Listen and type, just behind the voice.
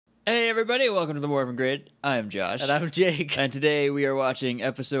Hey everybody, welcome to the Morphin Grid. I'm Josh. And I'm Jake. And today we are watching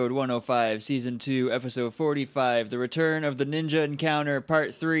episode 105, season 2, episode 45, The Return of the Ninja Encounter,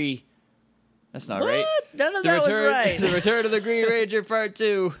 part 3. That's not right. None of that was right. The Return of the Green Ranger, part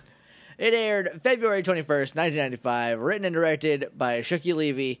 2. It aired February 21st, 1995, written and directed by Shuki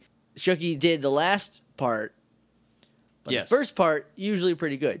Levy. Shuki did the last part. But Yes. The first part, usually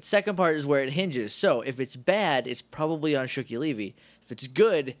pretty good. Second part is where it hinges. So if it's bad, it's probably on Shuki Levy. If it's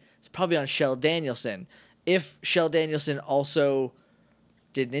good, it's probably on Shel Danielson. If Shel Danielson also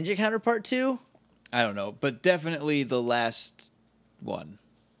did Ninja Encounter Part 2? I don't know, but definitely the last one.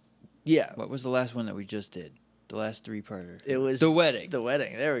 Yeah. What was the last one that we just did? The last three-parter. It was The Wedding. The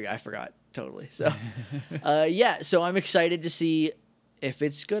Wedding. There we go. I forgot. Totally. So, so I'm excited to see if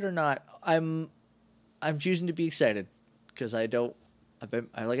it's good or not. I'm choosing to be excited because like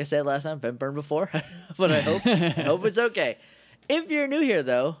I said last time, I've been burned before, but I hope it's okay. If you're new here,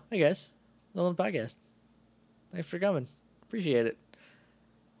 though, I guess, Nolan Podcast. Thanks for coming. Appreciate it.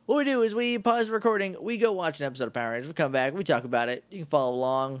 What we do is we pause the recording, we go watch an episode of Power Rangers, we come back, we talk about it. You can follow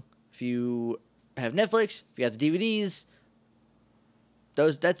along if you have Netflix, if you got the DVDs.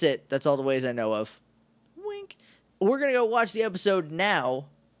 That's it. That's all the ways I know of. Wink. We're going to go watch the episode now.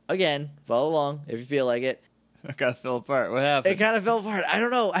 Again, follow along if you feel like it. It kind of fell apart. What happened? It kind of fell apart. I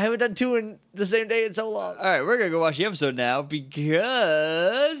don't know. I haven't done two in the same day in so long. All right, we're going to go watch the episode now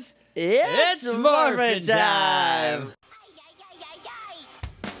because It's Morphin time!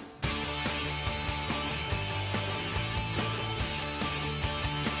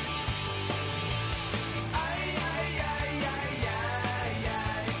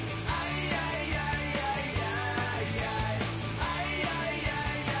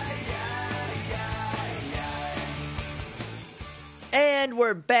 And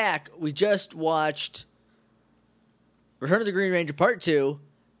we're back. We just watched Return of the Green Ranger Part 2.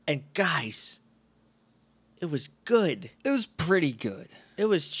 And guys, it was good. it was pretty good. It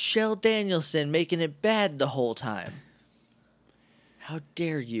was Shel Danielson making it bad the whole time. How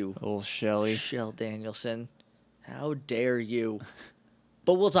dare you, Little Shelly. Shel Danielson? How dare you?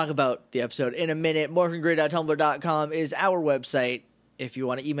 But we'll talk about the episode in a minute. MorphinGrid.tumblr.com is our website. If you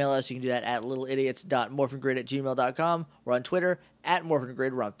want to email us, you can do that at littleidiots.morphingrid@gmail.com. We're on Twitter at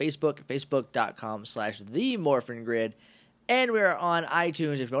MorphinGrid. We're on Facebook, facebook.com/TheMorphinGrid. And we're on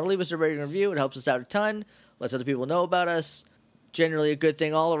iTunes. If you want to leave us a rating and review, it helps us out a ton. Lets other people know about us. Generally a good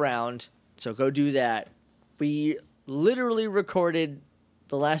thing all around. So go do that. We literally recorded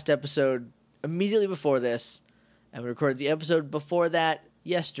the last episode immediately before this. And we recorded the episode before that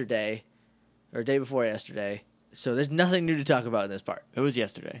yesterday. Or day before yesterday. So there's nothing new to talk about in this part. It was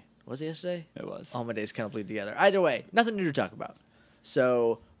yesterday. Was it yesterday? It was. All my days kind of bleed together. Either way, nothing new to talk about.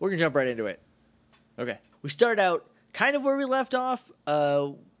 So we're going to jump right into it. Okay. We start out kind of where we left off,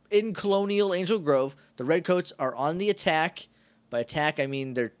 in Colonial Angel Grove. The Redcoats are on the attack. By attack, I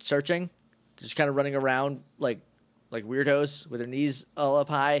mean they're searching. They're just kind of running around like weirdos with their knees all up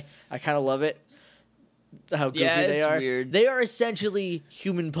high. I kind of love it. How goofy they are. Weird. They are essentially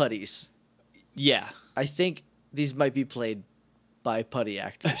human putties. Yeah. I think these might be played by putty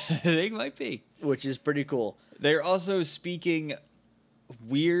actors, They might be. which is pretty cool. They're also speaking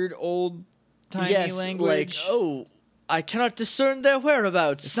weird old-timey language. Like, oh, I cannot discern their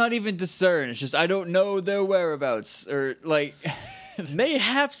whereabouts. It's not even discern. It's just I don't know their whereabouts. Or, like...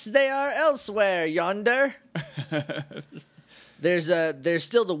 Mayhaps they are elsewhere yonder. There's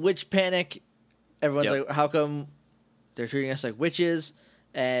still the witch panic. Everyone's Yep. like, how come they're treating us like witches?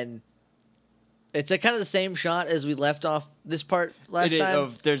 And it's kind of the same shot as we left off this part last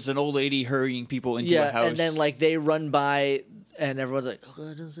time. There's an old lady hurrying people into a house. And then like they run by, and everyone's like, "Oh,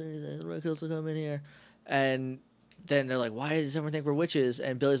 God, don't say anything. The Redcoats will come in here." And then they're like, "Why does everyone think we're witches?"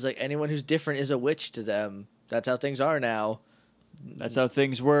 And Billy's like, "Anyone who's different is a witch to them. That's how things are now. That's how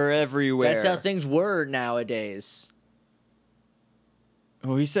things were everywhere. That's how things were nowadays."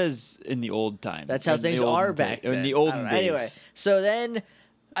 Well, he says in the old time. That's how things are back then. In the olden days. Anyway, so then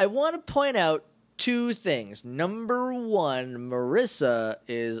I want to point out two things. Number one, Marissa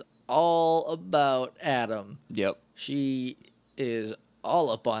is all about Adam. Yep. She is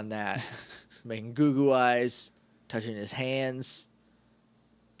all up on that. Making goo-goo eyes, touching his hands.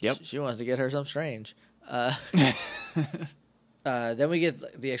 Yep. She wants to get her something strange. Then we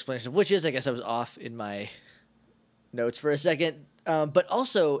get the explanation of witches. I guess I was off in my notes for a second. But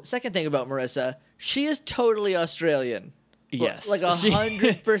also, second thing about Marissa, she is totally Australian. Yes. Like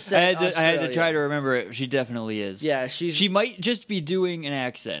 100% I had to try to remember it. She definitely is. Yeah, She might just be doing an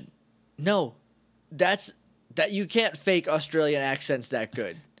accent. No, that you can't fake Australian accents that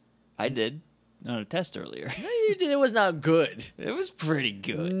good. I did. on a test earlier. No, you did. It was not good. It was pretty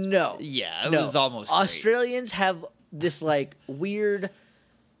good. No. Yeah, it No. was almost great. Australians have this like weird,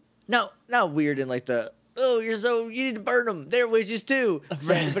 not weird in like the, oh, you need to burn them. They're witches too.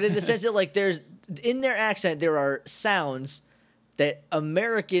 But in the sense that like there's, in their accent, there are sounds that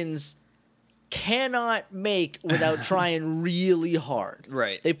Americans cannot make without trying really hard.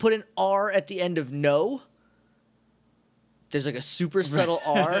 Right. They put an R at the end of no. There's like a super subtle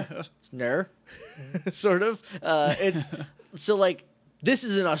R. It's ner, sort of. It's so like this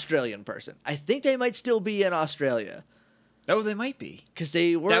is an Australian person. I think they might still be in Australia Oh, they might be. because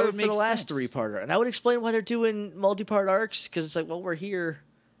they were That for would the make last sense. 3-parter, and that would explain why they're doing multi-part arcs. Because it's like, well, we're here.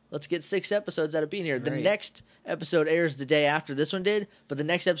 Let's get 6 episodes out of being here. The Right. next episode airs the day after this one did, but the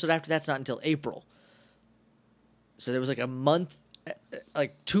next episode after that's not until April. So there was like a month,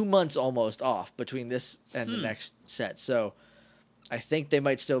 like 2 months almost off between this and the next set. So I think they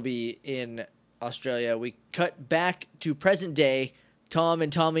might still be in Australia. We cut back to present day. Tom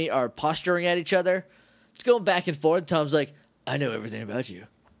and Tommy are posturing at each other. It's going back and forth. Tom's like, I know everything about you.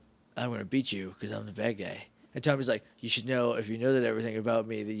 I'm going to beat you because I'm the bad guy. And Tommy's like, you should know, if you know that everything about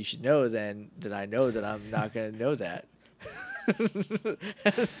me, that you should know then that I know that I'm not going to know that.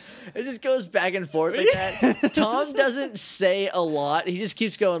 It just goes back and forth like that. Tom doesn't say a lot. He just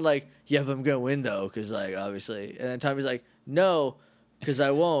keeps going like, yeah, but I'm going to win though, because like, obviously. And then Tommy's like, no, because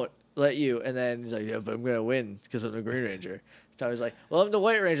I won't let you. And then he's like, yeah, but I'm going to win because I'm the Green Ranger. Tommy's like, well, I'm the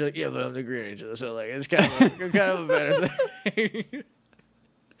White Ranger. Like, yeah, but I'm the Green Ranger. So like, it's kind of a better thing.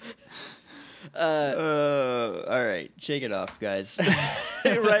 All right, shake it off, guys.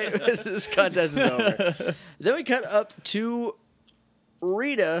 Right, this contest is over. Then we cut up to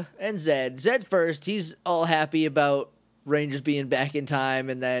Rita and Zed. Zed first. He's all happy about Rangers being back in time,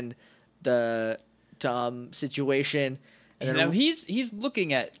 and then the Tom situation. And then Now he's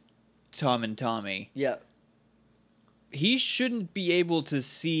looking at Tom and Tommy. yeah, He shouldn't be able to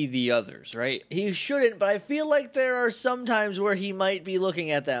see the others, right? he shouldn't, but I feel like there are some times where he might be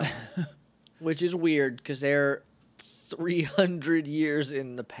looking at them, which is weird because they're 300 years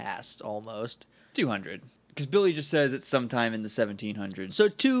in the past almost. 200. Because Billy just says it's sometime in the 1700s. So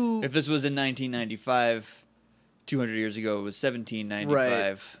if this was in 1995, 200 years ago, it was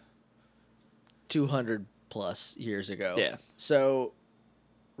 1795. 200 plus years ago. Yeah. So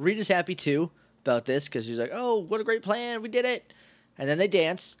Rita's happy too about this because she's like, oh, what a great plan. We did it. And then they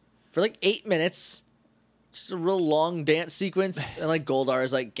dance for like 8 minutes. Just a real long dance sequence. And like Goldar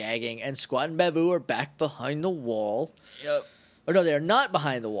is like gagging. And Squat and Babu are back behind the wall. Yep. Or no, they're not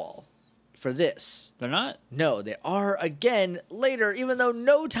behind the wall for this. They're not? No, they are again later, even though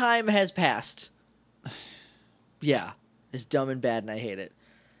no time has passed. Yeah, it's dumb and bad, and I hate it.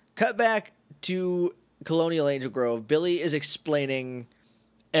 Cut back to Colonial Angel Grove. Billy is explaining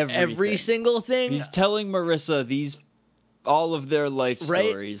every single thing. He's telling Marissa all of their life Right?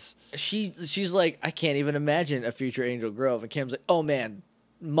 stories. She's like, I can't even imagine a future Angel Grove. And Kim's like, oh man,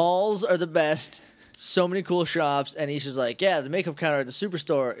 malls are the best. So many cool shops. And he's just like, yeah, the makeup counter at the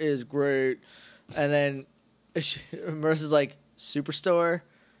Superstore is great. And then Marissa's like, Superstore?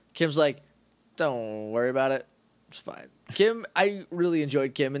 Kim's like, don't worry about it. It's fine. Kim, I really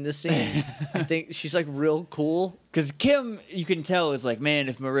enjoyed Kim in this scene. I think she's like real cool. Because Kim, you can tell, is like, man,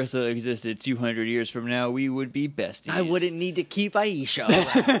 if Marissa existed 200 years from now, we would be besties. I wouldn't need to keep Aisha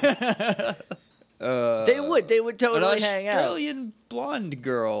around. They would An totally hang out. Australian blonde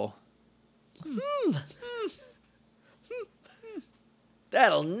girl.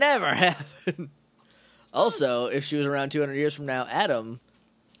 That'll never happen. Also, if she was around 200 years from now, Adam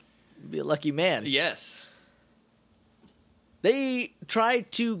would be a lucky man. Yes. They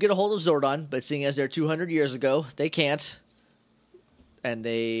tried to get a hold of Zordon, but seeing as they're 200 years ago, they can't. And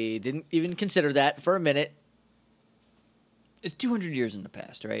they didn't even consider that for a minute. It's 200 years in the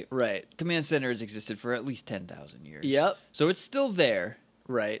past, right? Right. Command Center has existed for at least 10,000 years. Yep. So it's still there.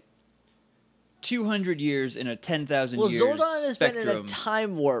 Right. 200 years in a 10,000 Well, years Zordon has been in a spectrum.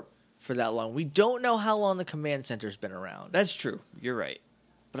 time warp for that long. We don't know how long the Command Center's been around. That's true. You're right.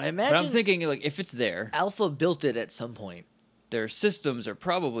 But I imagine But I'm thinking, like, if it's there, Alpha built it at some point. their systems are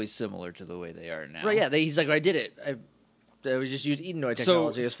probably similar to the way they are now. Right, yeah. He's like, I did it. We just used Edenoid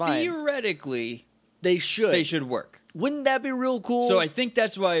technology. So It's fine. Theoretically, They should work. Wouldn't that be real cool? So I think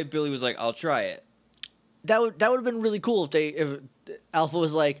that's why Billy was like, I'll try it. that would have been really cool if Alpha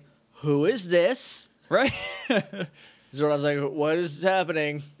was like, who is this? Right? Zordon's like, what is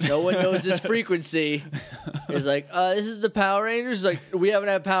happening? No one knows this frequency. He's like, this is the Power Rangers? He's like, we haven't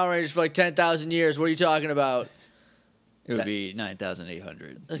had Power Rangers for like 10,000 years. What are you talking about? It would be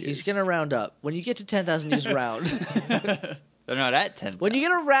 9,800. Look, he's going to round up. When you get to 10,000, you just round. That's They're not at 10,000. When you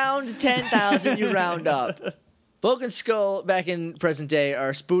get around 10,000, you round up. Bulk and Skull, back in present day,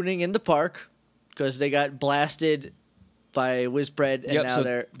 are spooning in the park because they got blasted by Wizpred, and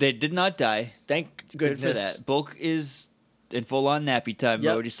now they did not die. Thank Good goodness. for that. Bulk is in full-on nappy time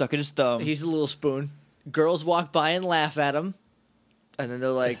mode. He's sucking his thumb. He's a little spoon. Girls walk by and laugh at him, and then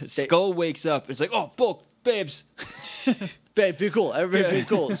they're like... Skull wakes up. It's like, oh, Bulk, babes. Babe, be cool. Everybody be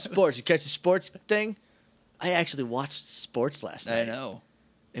cool. Sports. You catch the sports thing? I actually watched sports last night. I know.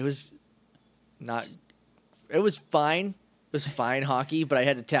 It was not... It was fine. It was fine hockey, but I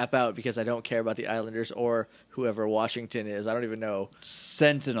had to tap out because I don't care about the Islanders or whoever Washington is. I don't even know.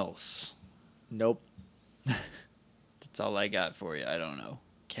 Sentinels. Nope. That's all I got for you. I don't know.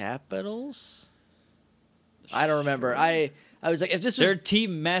 Capitals? I don't remember. I was like, if this was... Their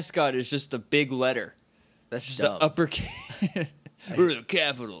team mascot is just a big letter. That's Just dumb. the uppercase. We're the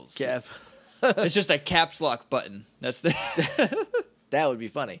Capitals. It's just a caps lock button. That's the... That would be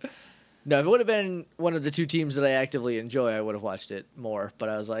funny. No, if it would have been one of the two teams that I actively enjoy, I would have watched it more. But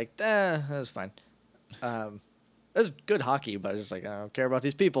I was like, that was fine. It was good hockey, but I was just like, I don't care about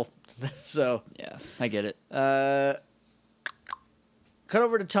these people. So yeah, I get it. Cut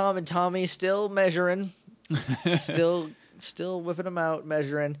over to Tom and Tommy, still measuring, still whipping them out,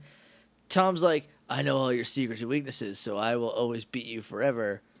 measuring. Tom's like, I know all your secrets and weaknesses, so I will always beat you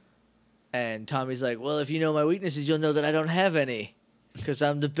forever. And Tommy's like, well, if you know my weaknesses, you'll know that I don't have any. Because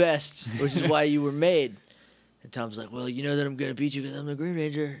I'm the best, which is why you were made. And Tom's like, well, you know that I'm going to beat you because I'm the Green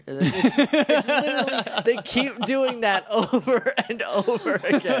Ranger. And then it's literally, they keep doing that over and over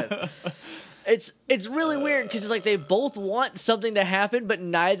again. It's really weird because it's like they both want something to happen, but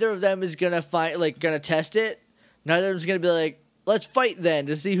neither of them is going to test it. Neither of them is going to be like, let's fight then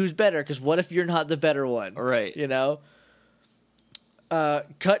to see who's better. Because what if you're not the better one? Right. You know?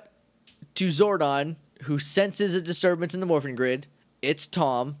 Cut to Zordon, who senses a disturbance in the morphing grid. It's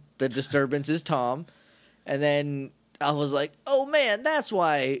Tom. The disturbance is Tom. And then I was like, oh, man, that's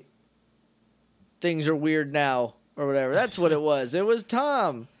why things are weird now or whatever. That's what it was. It was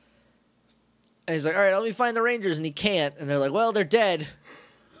Tom. And he's like, all right, let me find the Rangers. And he can't. And they're like, well, they're dead.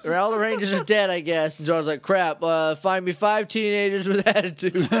 All the Rangers are dead, I guess. And Jordan's like, crap, find me 5 teenagers with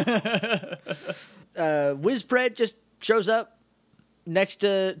attitude. Wizpred just shows up next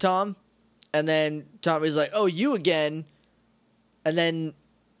to Tom. And then Tommy's like, oh, you again. And then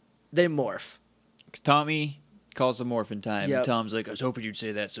they morph. Tommy calls the morphin time. Yep. And Tom's like, I was hoping you'd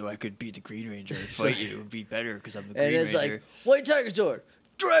say that so I could beat the Green Ranger and fight you. It would be better because I'm the Green Ranger. And it's Ranger. like, White Tiger Sword,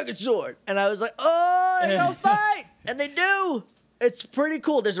 Dragon Sword. And I was like, oh, they're going to fight. And they do. It's pretty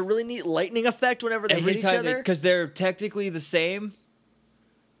cool. There's a really neat lightning effect whenever they hit each other. Because they're technically the same.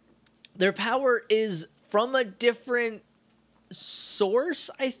 Their power is from a different source,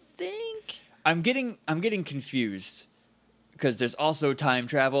 I think. I'm getting confused. Because there's also time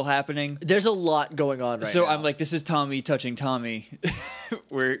travel happening. There's a lot going on right now. So I'm like, this is Tommy touching Tommy,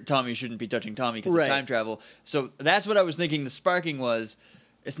 where Tommy shouldn't be touching Tommy because of time travel. So that's what I was thinking the sparking was.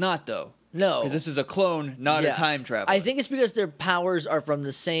 It's not, though. No. Because this is a clone, not a time traveler. I think it's because their powers are from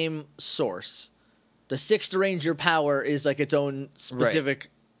the same source. The Sixth Ranger power is like its own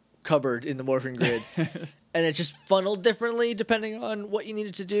specific cupboard in the morphing grid. And it's just funneled differently depending on what you need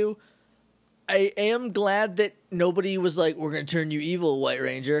it to do. I am glad that nobody was like, we're going to turn you evil, White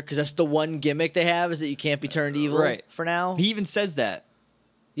Ranger, because that's the one gimmick they have is that you can't be turned evil for now. He even says that.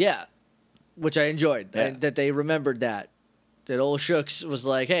 Yeah, which I enjoyed, that they remembered that. That old Shooks was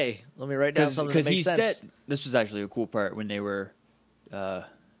like, hey, let me write down something that makes sense. Because he said, this was actually a cool part when they were,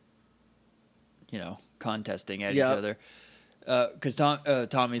 contesting at each other. Because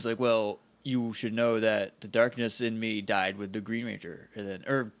Tommy's like, well, you should know that the darkness in me died with the Green Ranger. And then,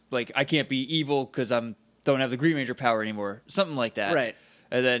 I can't be evil because I don't have the Green Ranger power anymore. Something like that. Right.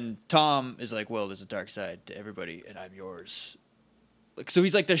 And then Tom is like, well, there's a dark side to everybody, and I'm yours. So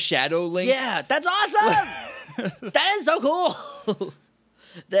he's like the Shadow Link. Yeah, that's awesome! That is so cool!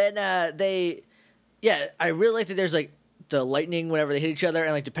 Then I really like that there's like the lightning whenever they hit each other,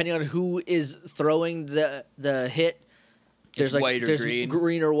 and like depending on who is throwing the hit, there's like white or there's green.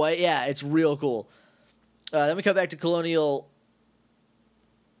 Green or white. Yeah, it's real cool. Then we come back to Colonial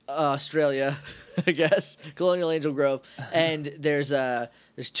Australia, I guess. Colonial Angel Grove. And there's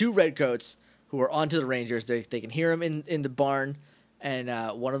 2 redcoats who are onto the Rangers. They can hear them in the barn. And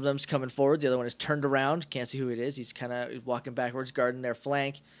one of them's coming forward. The other one is turned around. Can't see who it is. He's kind of walking backwards, guarding their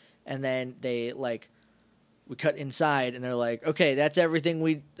flank. And then we cut inside, and they're like, okay, that's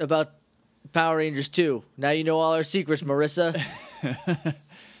everything about Power Rangers 2. Now you know all our secrets, Marissa.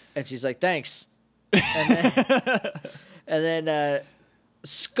 And she's like, thanks. And then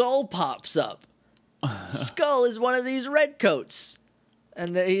Skull pops up. Skull is one of these redcoats.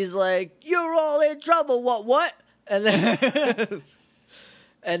 And then he's like, you're all in trouble. What? And then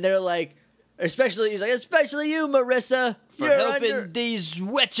and they're like, especially you, Marissa. For helping these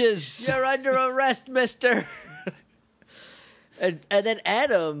witches. You're under arrest, mister. and then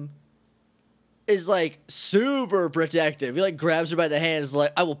Adam is like super protective. He like grabs her by the hands,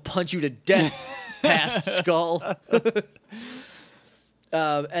 like, I will punch you to death, past Skull.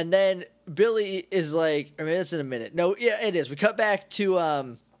 And then Billy is like, I mean, that's in a minute. No, yeah, it is. We cut back to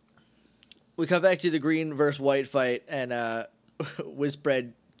the green versus white fight, and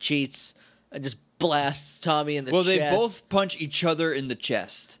Whizbread cheats and just blasts Tommy in the chest. Well, they both punch each other in the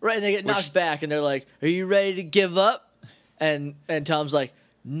chest. Right, and they get knocked back, and they're like, are you ready to give up? And Tom's like,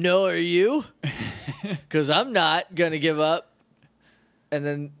 no, are you? Because I'm not going to give up. And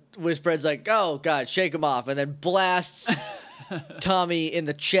then Whizbread's like, oh, God, shake him off. And then blasts Tommy in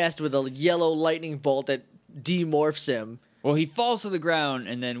the chest with a yellow lightning bolt that demorphs him. Well, he falls to the ground,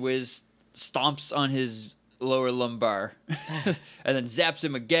 and then Wiz stomps on his lower lumbar and then zaps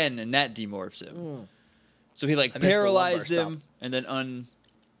him again, and that demorphs him. So he like paralyzed him and then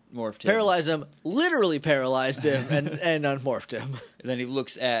unmorphed him. Paralyzed him, literally paralyzed him, and unmorphed him. And then he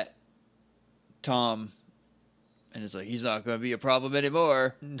looks at Tom and is like, he's not going to be a problem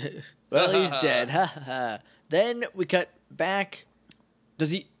anymore. Well, he's dead. Then we cut back. Does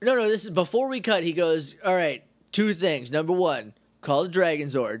he? No, this is before we cut. He goes, all right, 2 things. Number 1, call the Dragon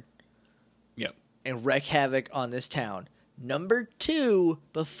Zord. Yep. And wreak havoc on this town. Number 2,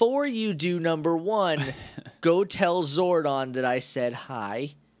 before you do number 1, go tell Zordon that I said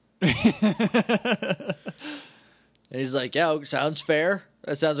hi. And he's like, yeah, sounds fair.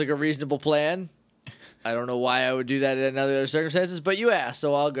 That sounds like a reasonable plan. I don't know why I would do that in other circumstances, but you asked,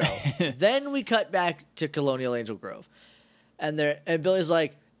 so I'll go. Then we cut back to Colonial Angel Grove. And Billy's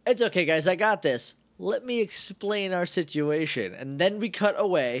like, it's okay, guys, I got this. Let me explain our situation. And then we cut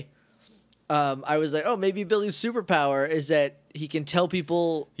away. I was like, oh, maybe Billy's superpower is that he can tell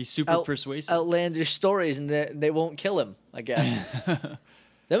people he's super persuasive, outlandish stories, and they won't kill him, I guess.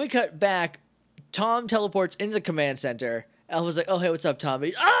 Then we cut back. Tom teleports into the command center. Alpha's like, oh, hey, what's up, Tommy?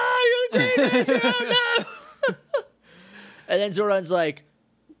 You're the Green Ranger! Oh, no! And then Zordon's like,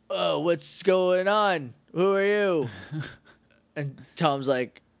 oh, what's going on? Who are you? And Tom's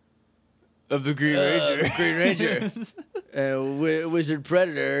like, of the Green Ranger. Green Ranger. Wizard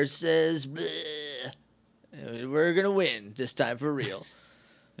Predator says, we're going to win this time for real.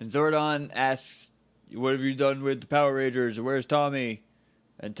 And Zordon asks, what have you done with the Power Rangers? Where's Tommy?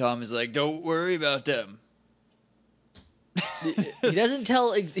 And Tom is like, don't worry about them. He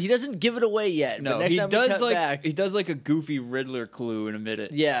doesn't give it away yet. No, but next he time does back, he does like a goofy Riddler clue in a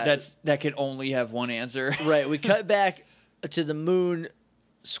minute. Yeah. That can only have one answer. Right, we cut back to the moon.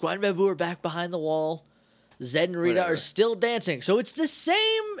 Squad and Babu are back behind the wall. Zed and Rita are still dancing. So it's the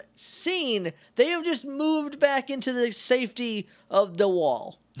same scene. They have just moved back into the safety of the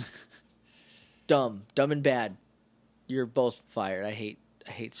wall. Dumb and bad. You're both fired. I hate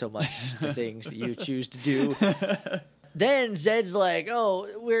so much the things that you choose to do. Then Zed's like, oh,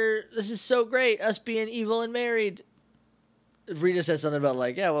 this is so great, us being evil and married. Rita says something about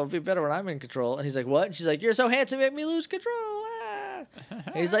like, yeah, well, it'll be better when I'm in control. And he's like, what? And she's like, you're so handsome, you make me lose control. Ah.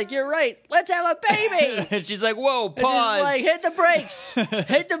 And he's like, you're right. Let's have a baby. And she's like, whoa, pause. And she's like, hit the brakes.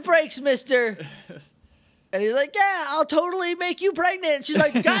 Hit the brakes, mister. And he's like, yeah, I'll totally make you pregnant. And she's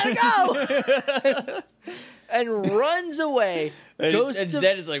like, gotta go. And runs away. And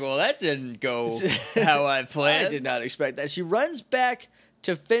Zed is like, well, that didn't go how I planned. I did not expect that. She runs back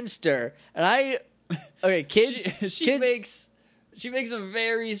to Finster, and okay, kids. She makes a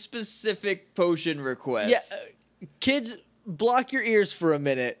very specific potion request. Yeah, kids, block your ears for a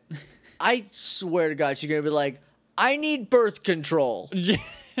minute. I swear to God, she's gonna be like, I need birth control.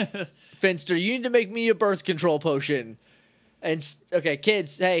 Finster, you need to make me a birth control potion. And okay,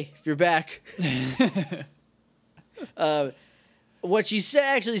 kids, hey, if you're back. What she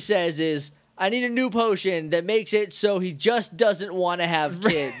actually says is, I need a new potion that makes it so he just doesn't want to have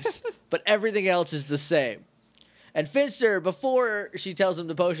kids, but everything else is the same. And Finster, before she tells him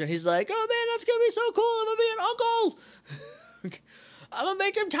the potion, he's like, oh man, that's going to be so cool. I'm going to be an uncle. I'm going to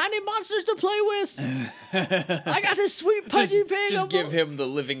make him tiny monsters to play with. I got this sweet pudgy pig. Just give him the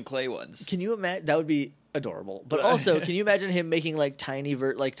living clay ones. Can you imagine? That would be adorable. But also, can you imagine him making like tiny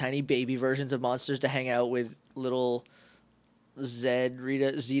baby versions of monsters to hang out with little Zed,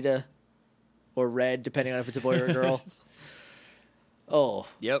 Rita, Zeta, or Red, depending on if it's a boy or a girl? Oh.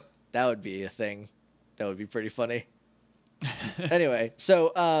 Yep. That would be a thing. That would be pretty funny. Anyway,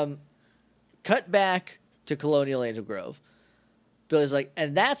 so cut back to Colonial Angel Grove. Billy's like,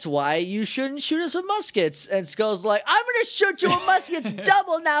 and that's why you shouldn't shoot us with muskets. And Skull's like, I'm going to shoot you with muskets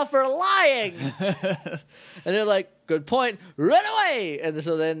double now for lying. And they're like, good point, run away. And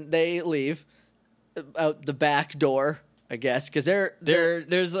so then they leave out the back door, I guess, because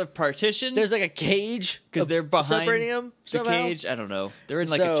there's a partition. There's like a cage because they're behind separating them the somehow. cage. I don't know. They're in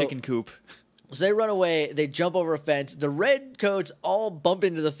like a chicken coop. So they run away. They jump over a fence. The red coats all bump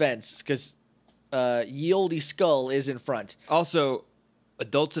into the fence because ye olde Skull is in front. Also,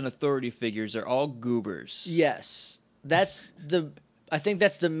 adults and authority figures are all goobers. Yes, I think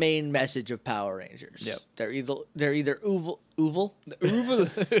that's the main message of Power Rangers. Yep. They're either Uval.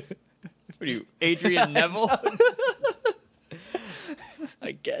 What are you, Adrian Neville?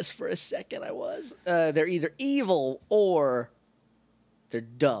 I guess for a second I was. They're either evil or they're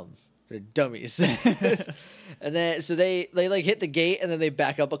dumb. They're dummies. And then so they like hit the gate and then they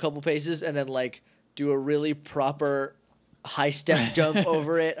back up a couple paces and then like do a really proper high step jump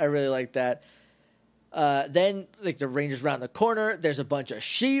over it. I really like that. Then like the Rangers round the corner. There's a bunch of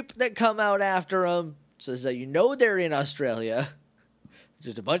sheep that come out after them. So they're in Australia.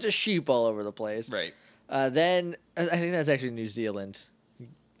 Just a bunch of sheep all over the place. Right. Then I think that's actually New Zealand.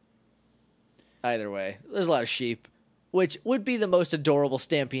 Either way, there's a lot of sheep, which would be the most adorable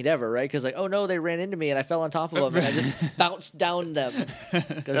stampede ever, right? Because like, oh no, they ran into me and I fell on top of them and I just bounced down them.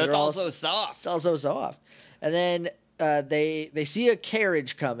 That's all so soft. It's all so soft. And then they see a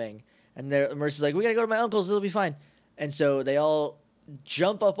carriage coming, and Mercy's like, "We gotta go to my uncle's. It'll be fine." And so they all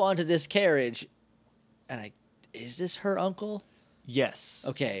jump up onto this carriage, and is this her uncle? Yes.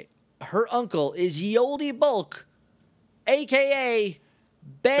 Okay, her uncle is Ye Olde Bulk, a.k.a.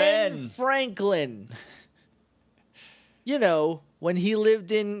 Ben Franklin. You know, when he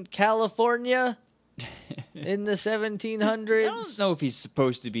lived in California in the 1700s. I don't know if he's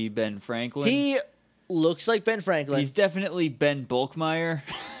supposed to be Ben Franklin. He looks like Ben Franklin. He's definitely Ben Bulkmeyer.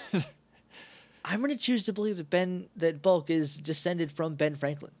 I'm going to choose to believe that Bulk is descended from Ben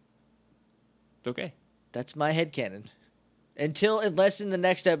Franklin. Okay. That's my headcanon. Unless in the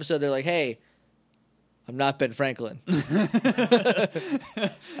next episode they're like, hey, I'm not Ben Franklin. I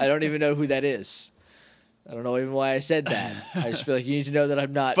don't even know who that is. I don't know even why I said that. I just feel like you need to know that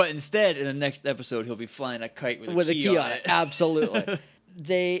I'm not. But instead, in the next episode, he'll be flying a kite with a key on it.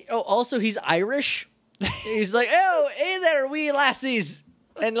 Absolutely. Also, he's Irish. He's like, oh, hey there, wee lassies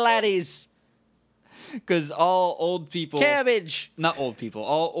and laddies. Because all old people... Cabbage. Not old people.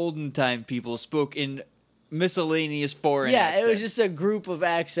 All olden time people spoke in miscellaneous foreign accents. It was just a group of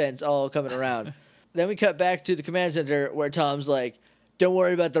accents all coming around. Then we cut back to the command center where Tom's like, don't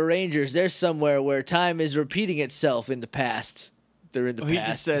worry about the Rangers. They're somewhere where time is repeating itself in the past. They're in the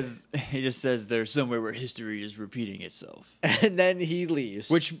past. He just says they're somewhere where history is repeating itself. And then he leaves.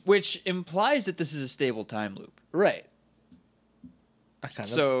 Which implies that this is a stable time loop. Right. I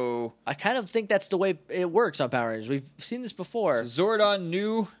kind of think that's the way it works on Power Rangers. We've seen this before. So Zordon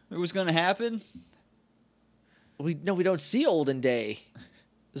knew it was going to happen? We don't see olden day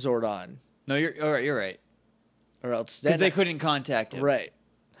Zordon. No, you're right. Or else because they couldn't contact him. Right.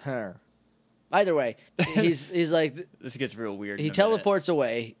 Huh. Either way, he's like this gets real weird. He teleports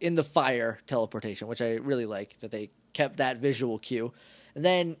away in the fire teleportation, which I really like that they kept that visual cue. And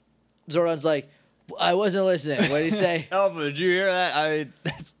then Zordon's like, I wasn't listening. What did he say? Alpha, did you hear that?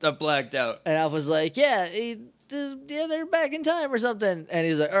 I blacked out. And Alpha's like, yeah, they're back in time or something. And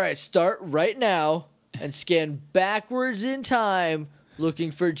he's like, all right, start right now and scan backwards in time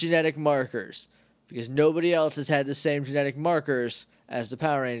looking for genetic markers. Because nobody else has had the same genetic markers as the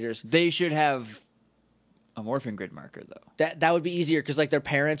Power Rangers. They should have a morphing grid marker, though. That would be easier, because like their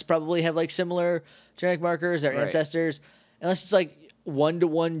parents probably have like similar genetic markers, their ancestors. Unless it's like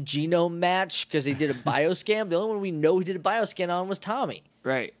 1-to-1 genome match, because they did a bioscan. The only one we know who did a bioscan on was Tommy.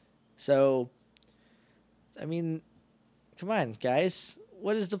 Right. So, I mean, come on, guys.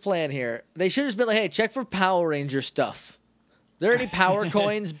 What is the plan here? They should have just been like, hey, check for Power Ranger stuff. Are there any power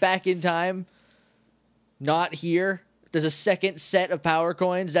coins back in time? Not here. There's a second set of power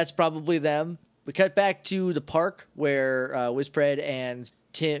coins. That's probably them. We cut back to the park where Wizpred and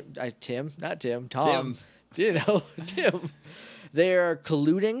Tom. Tim. They're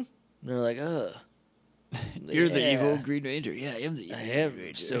colluding. They're like, ugh. You're the evil Green Ranger. Yeah, I am the evil Green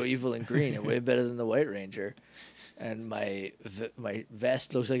Ranger. So evil and green and way better than the White Ranger. And my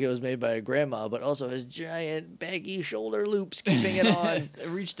vest looks like it was made by a grandma, but also has giant baggy shoulder loops keeping it on. I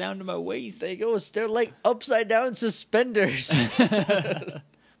reach down to my waist. They're like upside down suspenders.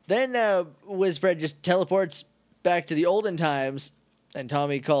 Then Wizpred just teleports back to the olden times, and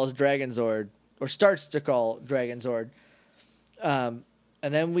Tommy calls Dragonzord, or starts to call Dragonzord. And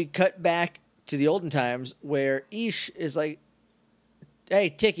then we cut back to the olden times where Ish is like, hey,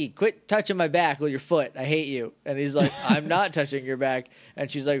 Tiki, quit touching my back with your foot. I hate you. And he's like, I'm not touching your back.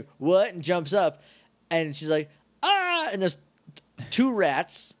 And she's like, what? And jumps up. And she's like, ah! And there's 2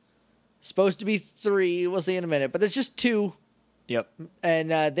 rats. Supposed to be 3. We'll see in a minute. But there's just 2. Yep.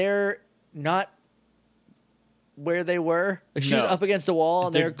 And they're not where they were. Like, she was up against a wall,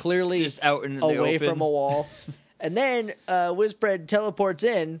 and they're clearly just out in the away open. from a wall. And then Wizpred teleports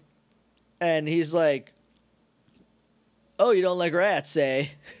in, and he's like, oh, you don't like rats, eh?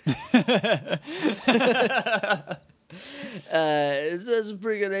 That's a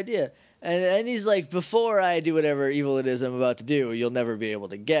pretty good idea. And he's like, before I do whatever evil it is I'm about to do, you'll never be able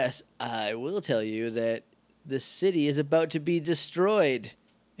to guess. I will tell you that the city is about to be destroyed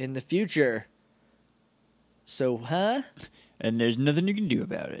in the future. So, huh? And there's nothing you can do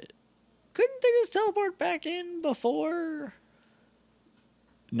about it. Couldn't they just teleport back in before?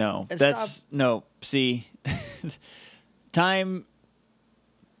 No. And no. See, time,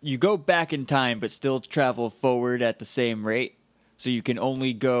 you go back in time, but still travel forward at the same rate. So you can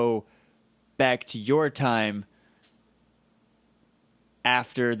only go back to your time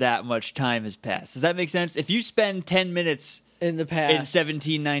after that much time has passed. Does that make sense? If you spend 10 minutes in the past in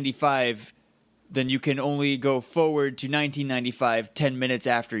 1795, then you can only go forward to 1995 10 minutes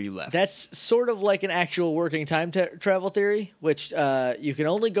after you left. That's sort of like an actual working time travel theory, which you can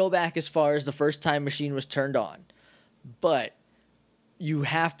only go back as far as the first time machine was turned on. But you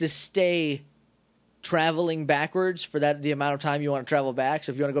have to stay traveling backwards for the amount of time you want to travel back.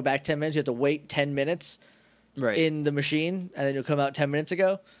 So if you want to go back 10 minutes, you have to wait 10 minutes in the machine, and then you'll come out 10 minutes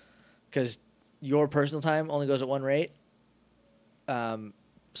ago because your personal time only goes at one rate.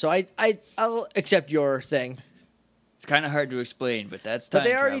 So I'll accept your thing. It's kind of hard to explain, but that's time But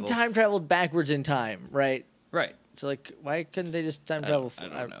they already travel. time traveled backwards in time, right? Right. So, like, why couldn't they just time travel? I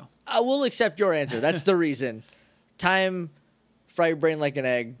don't know. I will accept your answer. That's the reason. Time, fry your brain like an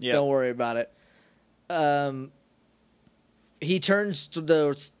egg. Yep. Don't worry about it. He turns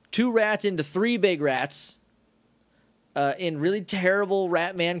the 2 rats into 3 big rats in really terrible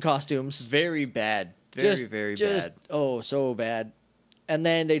Rat Man costumes. Very bad. Very bad. Oh, so bad. And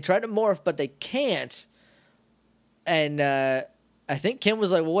then they try to morph, but they can't. And I think Kim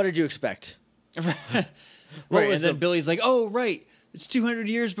was like, well, what did you expect? Right, and then Billy's like, oh, right. It's 200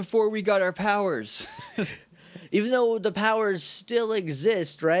 years before we got our powers. Even though the powers still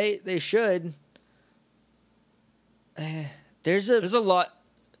exist, right? They should. There's a lot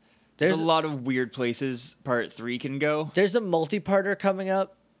of weird places Part 3 can go. There's a multi-parter coming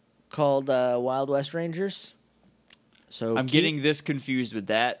up called Wild West Rangers. So I'm getting this confused with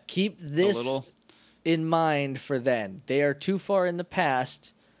that. Keep this a little in mind for then. They are too far in the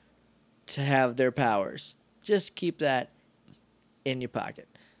past to have their powers. Just keep that in your pocket.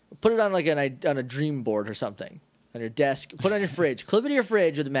 Put it on like on a dream board or something on your desk. Put it on your fridge. Clip it to your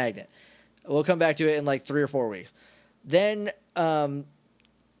fridge with a magnet. We'll come back to it in like 3 or 4 weeks. Then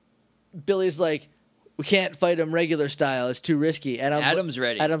Billy's like, we can't fight them regular style. It's too risky. And Adam's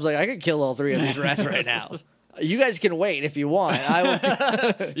ready. Adam's like, I could kill all 3 of these rats right now. You guys can wait if you want.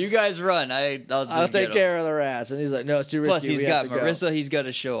 You guys run. I'll take care of the rats. And he's like, no, it's too risky. Plus, he's got Marissa. He's got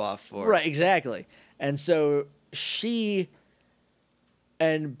to show off for. Right, exactly. And so she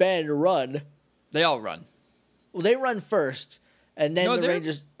and Ben run. They all run. Well, they run first, and then the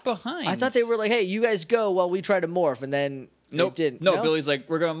Rangers behind. I thought they were like, "Hey, you guys go while we try to morph," and then nope, they didn't. No, Billy's like,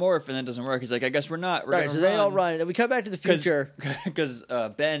 "We're gonna morph," and then it doesn't work. He's like, "I guess we're not." We're right, so they all run, and we come back to the future because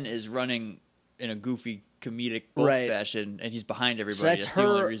Ben is running in a goofy comedic Bulk fashion, and he's behind everybody. So that's the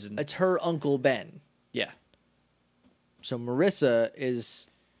only reason. It's her Uncle Ben. Yeah. So Marissa is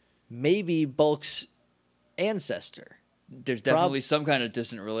maybe Bulk's ancestor. There's definitely some kind of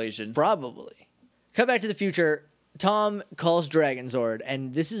distant relation. Probably. Come back to the future. Tom calls Dragonzord,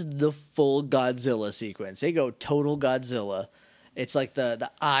 and this is the full Godzilla sequence. They go total Godzilla. It's like the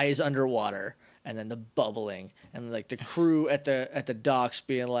eyes underwater, and then the bubbling, and like the crew at the docks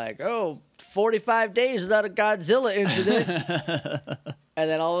being like, "Oh, 45 days without a Godzilla incident," and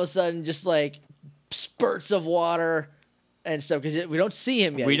then all of a sudden, just like spurts of water and stuff, because we don't see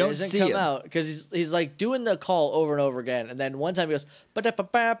him yet. We don't see him out because he's like doing the call over and over again, and then one time he goes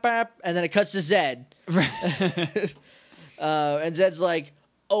 "ba-da-ba-ba-ba," and then it cuts to Zed, and Zed's like,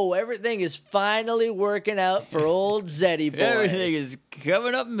 "Oh, everything is finally working out for old Zeddy boy. Everything is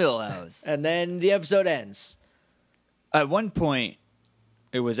coming up Millhouse." And then the episode ends. At one point,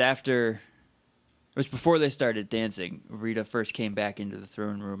 it was before they started dancing. Rita first came back into the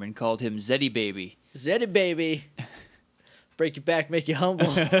throne room and called him Zeddy Baby. Zeddy Baby. Break your back, make you humble.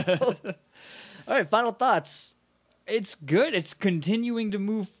 All right, final thoughts. It's good. It's continuing to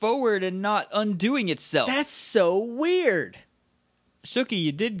move forward and not undoing itself. That's so weird. Suki,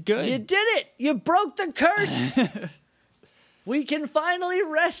 you did good. You did it! You broke the curse! We can finally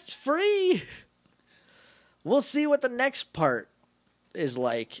rest free! We'll see what the next part is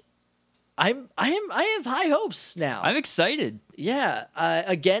like. I have high hopes now. I'm excited. Yeah.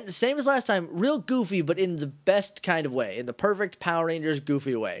 Again, same as last time. Real goofy, but in the best kind of way. In the perfect Power Rangers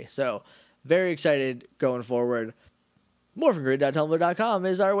goofy way. So, very excited going forward. MorphinGrid.tumblr.com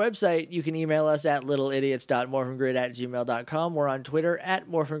is our website. You can email us at littleidiots.morphingrid@gmail.com. We're on Twitter at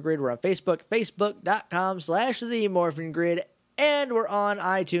MorphinGrid. We're on Facebook, facebook.com/TheMorphinGrid. And we're on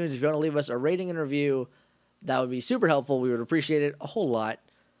iTunes. If you want to leave us a rating and review, that would be super helpful. We would appreciate it a whole lot.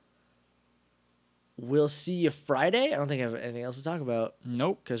 We'll see you Friday. I don't think I have anything else to talk about.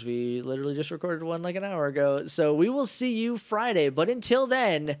 Nope. Because we literally just recorded one like an hour ago. So we will see you Friday. But until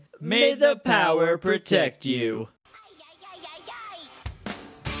then, may the power protect you.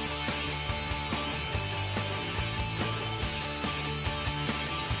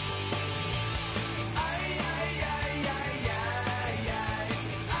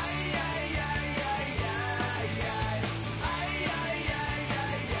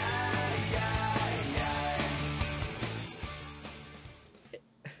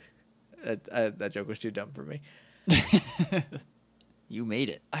 That joke was too dumb for me. You made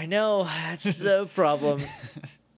it. I know. That's the problem.